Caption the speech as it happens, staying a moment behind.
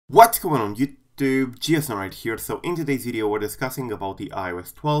What's going on YouTube? GSN right here. So in today's video we're discussing about the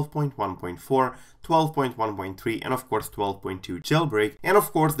iOS 12.1.4, 12.1.3 and of course 12.2 jailbreak, and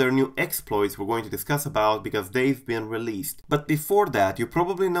of course there are new exploits we're going to discuss about because they've been released. But before that, you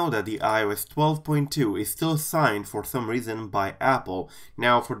probably know that the iOS 12.2 is still signed for some reason by Apple.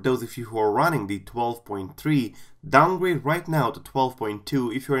 Now for those of you who are running the 12.3, downgrade right now to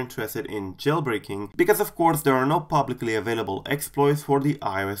 12.2 if you're interested in jailbreaking, because of course there are no publicly available exploits for the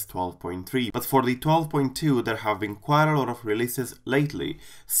iOS 12.3, but for the 12.2 there have been quite a lot of releases lately.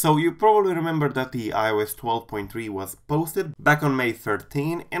 So you probably remember that the iOS 12.3 was posted back on May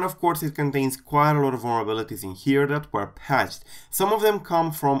 13, and of course it contains quite a lot of vulnerabilities in here that were patched. Some of them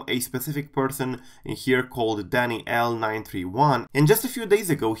come from a specific person in here called Dany L931, and just a few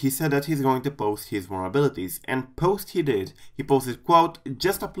days ago he said that he's going to post his vulnerabilities, and post he did. He posted, quote,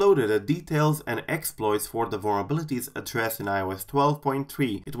 "Just uploaded the details and exploits for the vulnerabilities addressed in iOS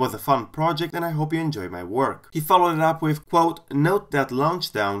 12.3. It was a fun project and I hope you enjoy my work." He followed it up with, quote, "Note that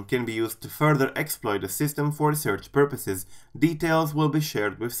launchdown can be used to further exploit the system for research purposes. Details will be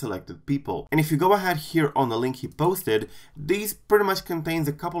shared with selected people." And if you go ahead here on the link he posted, these pretty much contains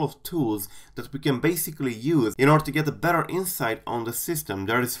a couple of tools that we can basically use in order to get a better insight on the system.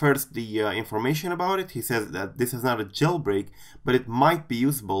 There is first the information about it. He says that this is not a jailbreak, but it might be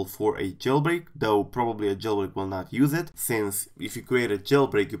usable for a jailbreak, though probably a jailbreak will not use it, since if you create a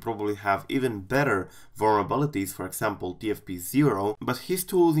jailbreak you probably have even better vulnerabilities, for example TFP0, but his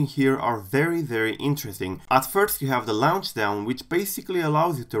tools in here are very interesting. At first you have the launchdown, which basically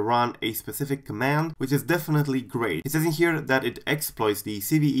allows you to run a specific command, which is definitely great. It says in here that it exploits the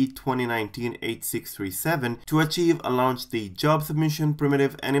CVE-2019-8637 to achieve a launch the job submission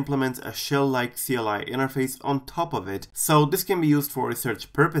primitive and implements a shell-like CLI interface on top of it. So this can be used for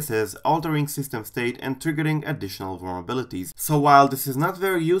research purposes, altering system state and triggering additional vulnerabilities. So while this is not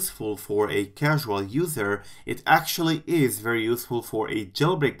very useful for a casual user, it actually is very useful for a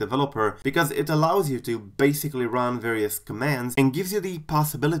jailbreak developer because it allows you to basically run various commands and gives you the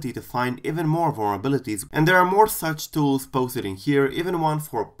possibility to find even more vulnerabilities. And there are more such tools posted in here, even one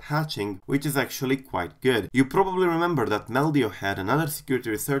for patching, which is actually quite good. You probably remember that Meldiohead, another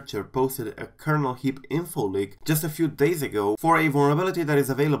security researcher, posted a kernel heap info leak just a few days ago for a vulnerability that is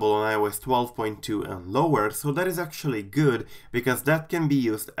available on iOS 12.2 and lower, so that is actually good because that can be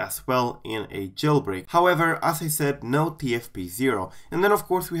used as well in a jailbreak. However, as I said, no TFP0. And then of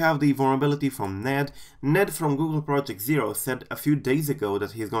course we have the vulnerability from Ned. Ned from Google Project Zero said a few days ago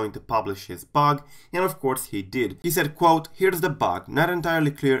that he's going to publish his bug, and of course he did. He said, quote, "Here's the bug. Not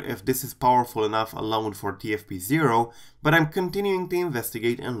entirely clear if this is powerful enough alone for TFP0, but I'm continuing to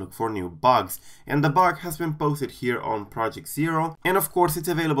investigate and look for new bugs." And the bug has been posted here on Project Zero, and of course it's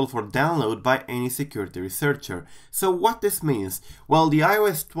available for download by any security researcher. So what this means? Well, the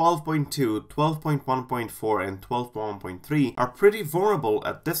iOS 12.2, 12.1.4 and 12.1.3 are pretty vulnerable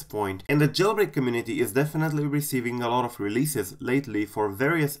at this point, and the jailbreak community is definitely receiving a lot of releases lately for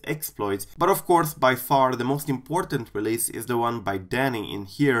various exploits, but of course by far the most important release is the one by Dany in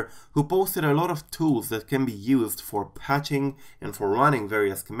here, who posted a lot of tools that can be used for patching and for running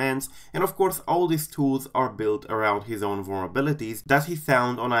various commands, and of course all these tools are built around his own vulnerabilities that he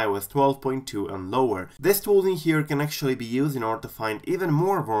found on iOS 12.2 and lower. These tools in here can actually be used in order to find even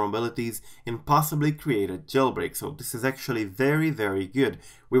more vulnerabilities and possibly create a jailbreak, so this is actually very good.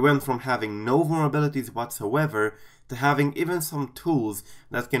 We went from having no vulnerabilities whatsoever to having even some tools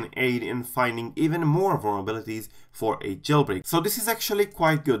that can aid in finding even more vulnerabilities for a jailbreak. So this is actually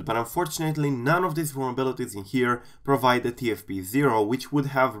quite good, but unfortunately none of these vulnerabilities in here provide the TFP0, which would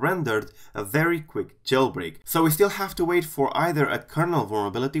have rendered a very quick jailbreak. So we still have to wait for either a kernel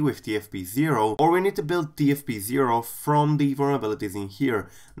vulnerability with TFP0, or we need to build TFP0 from the vulnerabilities in here.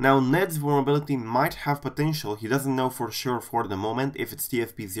 Now Ned's vulnerability might have potential. He doesn't know for sure for the moment if it's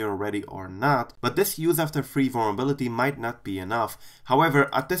TFP0 ready or not, but this use after free vulnerability might not be enough. However,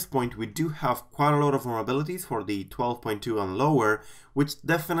 at this point we do have quite a lot of vulnerabilities for the 12.2 and lower, which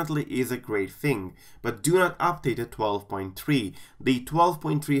definitely is a great thing, but do not update to 12.3. The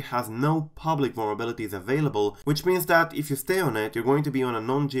 12.3 has no public vulnerabilities available, which means that if you stay on it, you're going to be on a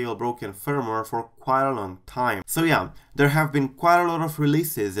non-jailbroken firmware for quite a long time. So yeah, there have been quite a lot of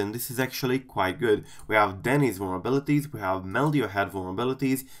releases, and this is actually quite good. We have Dany's vulnerabilities, we have Meldiohead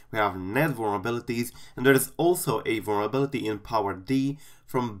vulnerabilities, we have Ned vulnerabilities, and there is also a vulnerability in PowerD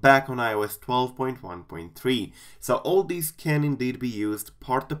from back on iOS 12.1.3. So all these can indeed be used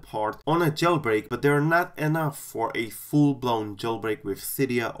part to part on a jailbreak, but they're not enough for a full-blown jailbreak with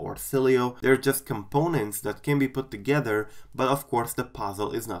Cydia or Cilio. They're just components that can be put together, but of course the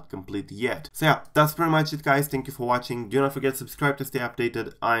puzzle is not complete yet. So yeah, that's pretty much it, guys. Thank you for watching. Do not forget to subscribe to stay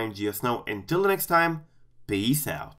updated. I am GSNow. Until the next time, peace out.